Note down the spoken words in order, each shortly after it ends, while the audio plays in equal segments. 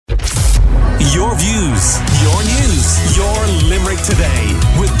Your views, your news, your Limerick Today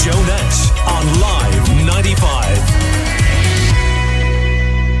with Joe Nash on Live 95.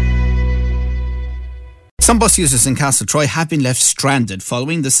 Some bus users in Castletroy have been left stranded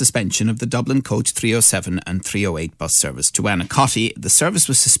following the suspension of the Dublin Coach 307 and 308 bus service to Annacotty. The service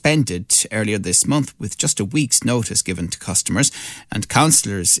was suspended earlier this month with just a week's notice given to customers, and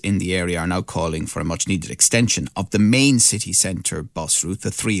councillors in the area are now calling for a much needed extension of the main city centre bus route,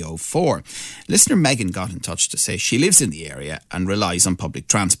 the 304. Listener Megan got in touch to say she lives in the area and relies on public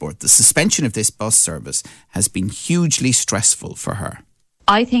transport. The suspension of this bus service has been hugely stressful for her.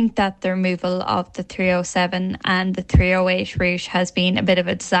 I think that the removal of the 307 and the 308 route has been a bit of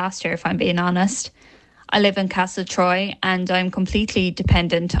a disaster, if I'm being honest. I live in Castletroy and I'm completely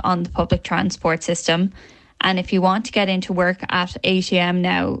dependent on the public transport system. And if you want to get into work at 8 a.m.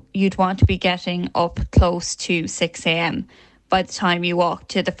 now, you'd want to be getting up close to 6 a.m. by the time you walk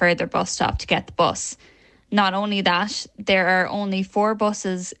to the further bus stop to get the bus. Not only that, there are only 4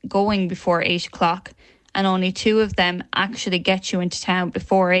 buses going before 8 o'clock. And only 2 of them actually get you into town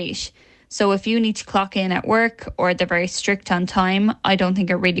before 8. So if you need to clock in at work or they're very strict on time, I don't think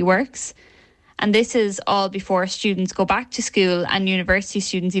it really works. And this is all before students go back to school and university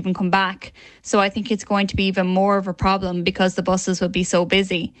students even come back. So I think it's going to be even more of a problem because the buses will be so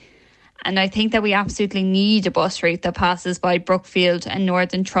busy. And I think that we absolutely need a bus route that passes by Brookfield and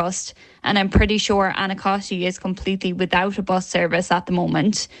Northern Trust. And I'm pretty sure Annacotty is completely without a bus service at the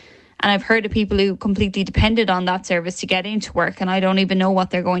moment. And I've heard of people who completely depended on that service to get into work, and I don't even know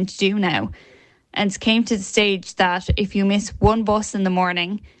what they're going to do now. And it's came to the stage that if you miss one bus in the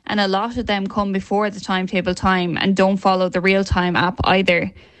morning, and a lot of them come before the timetable time and don't follow the real-time app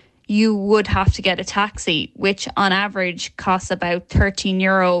either, you would have to get a taxi, which on average costs about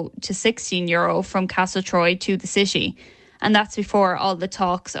 €13 to €16 from Castletroy to the city. And that's before all the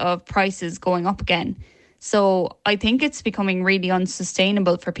talks of prices going up again. So I think it's becoming really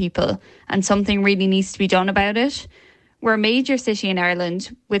unsustainable for people and something really needs to be done about it. We're a major city in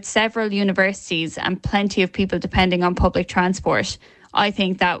Ireland with several universities and plenty of people depending on public transport. I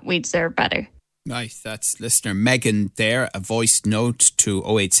think that we deserve better. Right, that's listener Megan there. A voice note to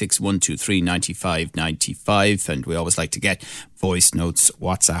 086 123 95 95, and we always like to get voice notes,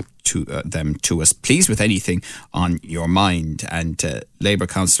 WhatsApp to them to us, please, with anything on your mind. And Labour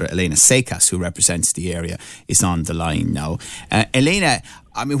councillor Elena Sekas, who represents the area, is on the line now. Elena,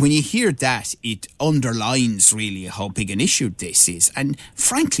 I mean, when you hear that, it underlines really how big an issue this is, and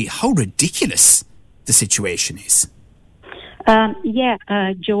frankly, how ridiculous the situation is.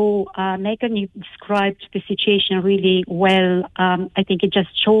 Joe, Megan, you described the situation really well. I think it just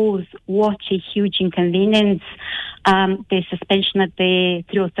shows what a huge inconvenience the suspension of the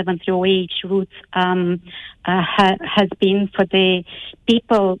 307, 308 routes has been for the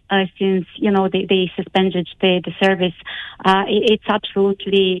people since, they suspended the service. It's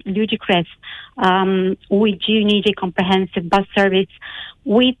absolutely ludicrous. We do need a comprehensive bus service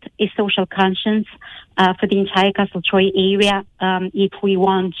with a social conscience for the entire Castletroy area if we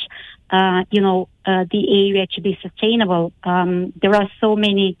want, the area to be sustainable. There are so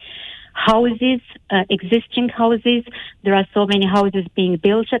many houses, existing houses. There are so many houses being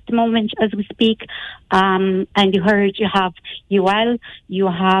built at the moment as we speak. And you heard you have UL, you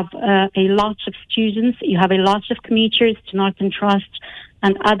have a lot of students, you have a lot of commuters to Northern Trust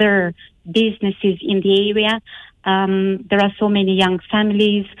and other businesses in the area. There are so many young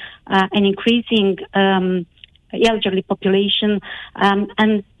families, an increasing elderly population,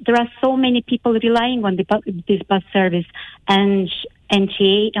 and there are so many people relying on this bus service, and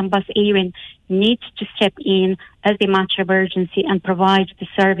NTA and Bus Éireann needs to step in as a matter of urgency and provide the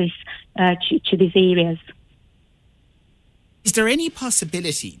service to these areas. Is there any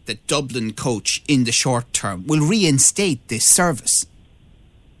possibility that Dublin Coach in the short term will reinstate this service?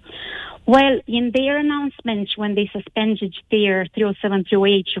 Well, in their announcement, when they suspended their 307,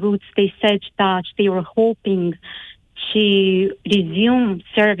 308 routes, they said that they were hoping to resume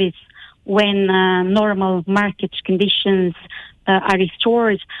service when normal market conditions are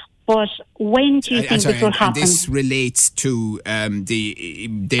restored. But when do you think this will happen? And this relates to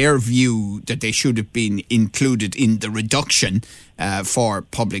their view that they should have been included in the reduction for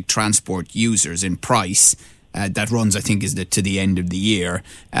public transport users in price. That runs, I think, to the end of the year,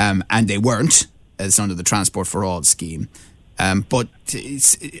 and they weren't, as under the Transport for All scheme. But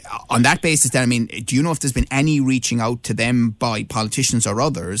on that basis, then, I mean, do you know if there's been any reaching out to them by politicians or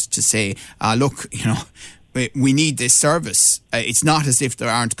others to say, look, we need this service? It's not as if there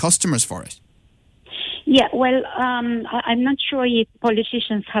aren't customers for it. Yeah, well, I'm not sure if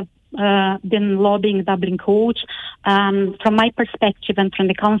politicians have been lobbying Dublin Coach. From my perspective and from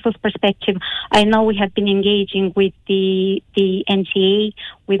the council's perspective, I know we have been engaging with the NTA,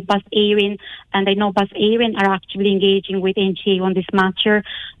 with Bus Éireann, and I know Bus Éireann are actively engaging with NTA on this matter.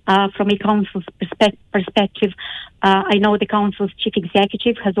 From a council's perspective, I know the council's chief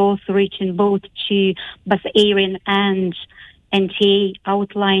executive has also written both to Bus Éireann and NTA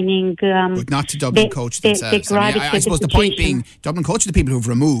outlining but not to Dublin Coach themselves. I suppose the point being Dublin Coach are the people who've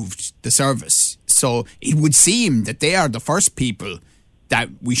removed the service, so it would seem that they are the first people that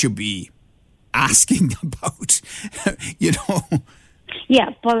we should be asking about. Yeah,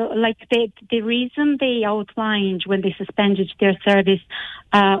 but like the reason they outlined when they suspended their service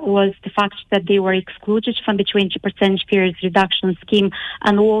was the fact that they were excluded from the 20% fares reduction scheme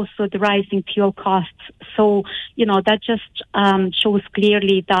and also the rising fuel costs. So, that just shows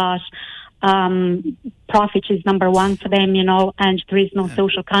clearly that profit is number one for them, and there is no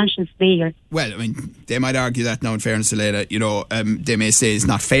social conscience there. Well, I mean, they might argue that now, in fairness to Leila, they may say it's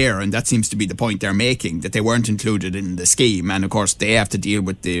not fair, and that seems to be the point they're making, that they weren't included in the scheme, and of course they have to deal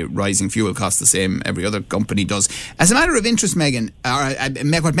with the rising fuel costs the same every other company does. As a matter of interest, Megan,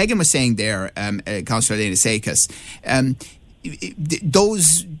 what Megan was saying there, Councillor Elena Sekas,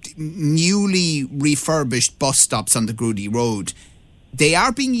 those newly refurbished bus stops on the Grudy Road, they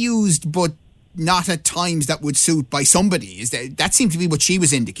are being used, but not at times that would suit by somebody. That seemed to be what she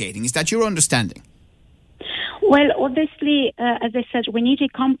was indicating. Is that your understanding? Well, obviously, as I said, we need a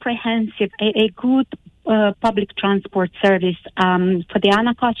comprehensive, a good public transport service for the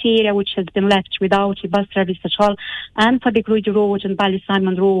Anacotty area, which has been left without a bus service at all, and for the Grudy Road and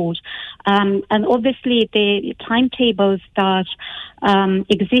Ballysimon Road. And obviously, the timetables that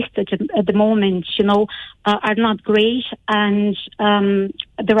exist at the moment, are not great, and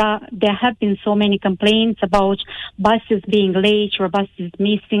there have been so many complaints about buses being late or buses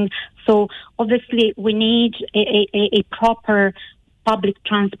missing. So obviously, we need a proper public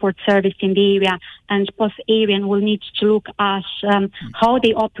transport service in the area, and Bus Éireann will need to look at how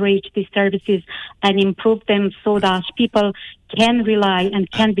they operate these services and improve them so that people can rely and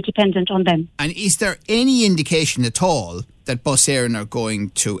can be dependent on them. And is there any indication at all that Bus Éireann are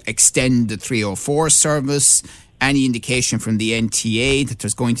going to extend the 304 service? Any indication from the NTA that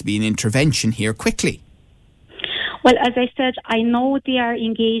there's going to be an intervention here quickly? Well, as I said, I know they are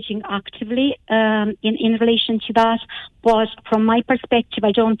engaging actively in relation to that, but from my perspective,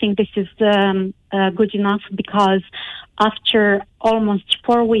 I don't think this is good enough, because after almost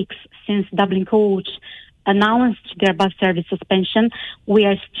 4 weeks since Dublin Coach announced their bus service suspension, we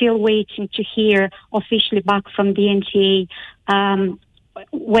are still waiting to hear officially back from the NTA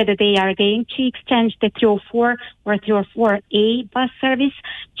whether they are going to extend the 304 or 304A bus service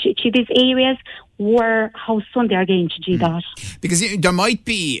to these areas, or how soon they are going to do that. Because there might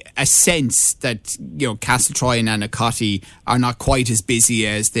be a sense that Castletroy and Anacotty are not quite as busy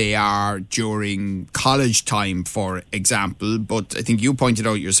as they are during college time, for example. But I think you pointed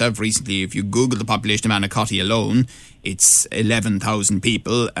out yourself recently, if you Google the population of Anacotty alone, it's 11,000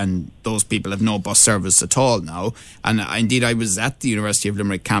 people, and those people have no bus service at all now. And indeed, I was at the University of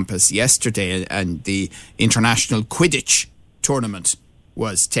Limerick campus yesterday, and the International Quidditch tournament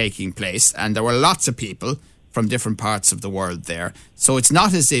was taking place, and there were lots of people from different parts of the world there. So it's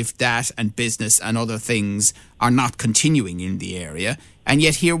not as if that and business and other things are not continuing in the area, and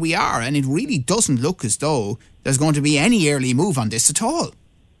yet here we are, and it really doesn't look as though there's going to be any early move on this at all.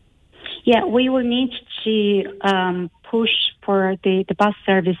 Yeah, we will need to push for the bus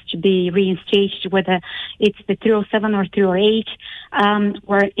service to be reinstated, whether it's the 307 or 308,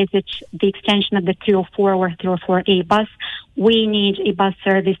 or is it the extension of the 304 or 304A bus. We need a bus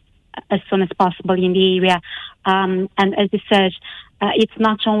service as soon as possible in the area. And as I said, it's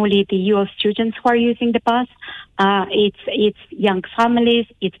not only the UL students who are using the bus, it's young families,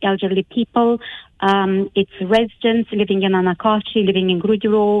 it's elderly people, it's residents living in Anacotty, living in Grudy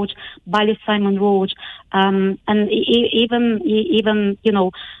Road, Ballysimon Road, and even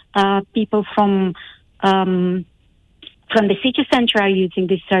people from the city centre are using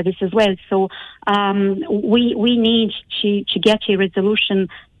this service as well. So we need to get a resolution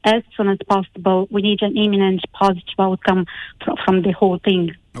as soon as possible. We need an imminent positive outcome from the whole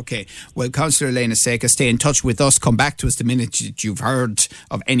thing. Okay. Well, Councillor Elena Sekas, stay in touch with us. Come back to us the minute that you've heard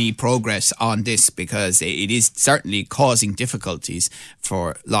of any progress on this, because it is certainly causing difficulties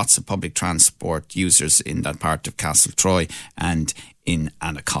for lots of public transport users in that part of Castletroy and in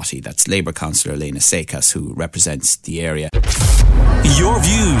Anacotty. That's Labour Councillor Elena Sekas, who represents the area. Your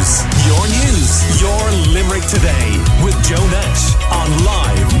views, your news, your Limerick Today with Joe Nash on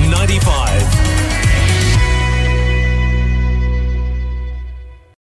Live 95.